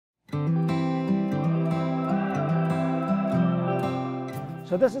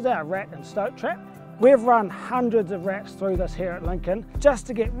So this is our rat and stoat trap. We've run hundreds of rats through this here at Lincoln just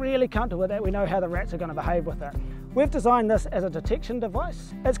to get really comfortable with it. We know how the rats are going to behave with it. We've designed this as a detection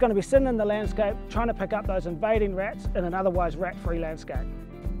device. It's going to be sitting in the landscape trying to pick up those invading rats in an otherwise rat-free landscape.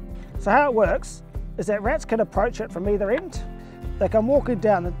 So how it works is that rats can approach it from either end. They come walking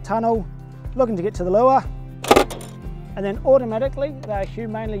down the tunnel looking to get to the lure, and then automatically they are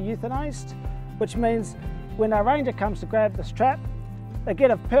humanely euthanized, which means when our ranger comes to grab this trap, they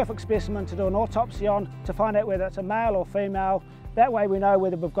get a perfect specimen to do an autopsy on to find out whether it's a male or female. That way we know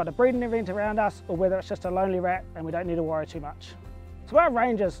whether we've got a breeding event around us or whether it's just a lonely rat and we don't need to worry too much. So our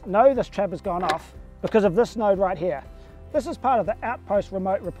rangers know this trap has gone off because of this node right here. This is part of the Outpost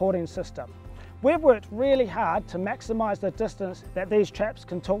remote reporting system. We've worked really hard to maximise the distance that these traps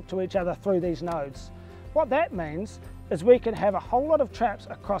can talk to each other through these nodes. What that means is we can have a whole lot of traps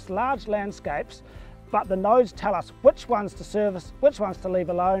across large landscapes, but the nodes tell us which ones to service, which ones to leave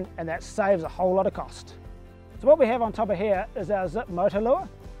alone, and that saves a whole lot of cost. So what we have on top of here is our Zip motor lure.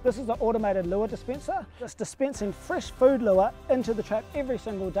 This is an automated lure dispenser. It's dispensing fresh food lure into the trap every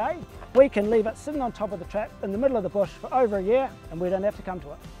single day. We can leave it sitting on top of the trap in the middle of the bush for over a year and we don't have to come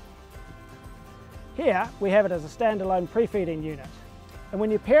to it. Here we have it as a standalone pre-feeding unit. And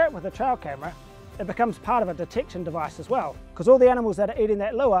when you pair it with a trail camera, it becomes part of a detection device as well, because all the animals that are eating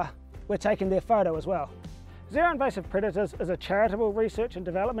that lure, we're taking their photo as well. Zero Invasive Predators is a charitable research and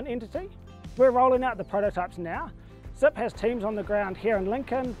development entity. We're rolling out the prototypes now. Zip has teams on the ground here in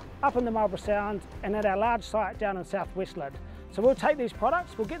Lincoln, up in the Marlborough Sound, and at our large site down in South Westland. So we'll take these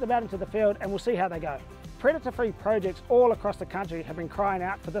products, we'll get them out into the field, and we'll see how they go. Predator-free projects all across the country have been crying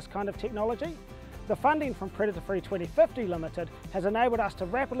out for this kind of technology. The funding from Predator Free 2050 Limited has enabled us to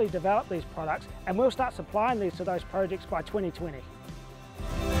rapidly develop these products, and we'll start supplying these to those projects by 2020.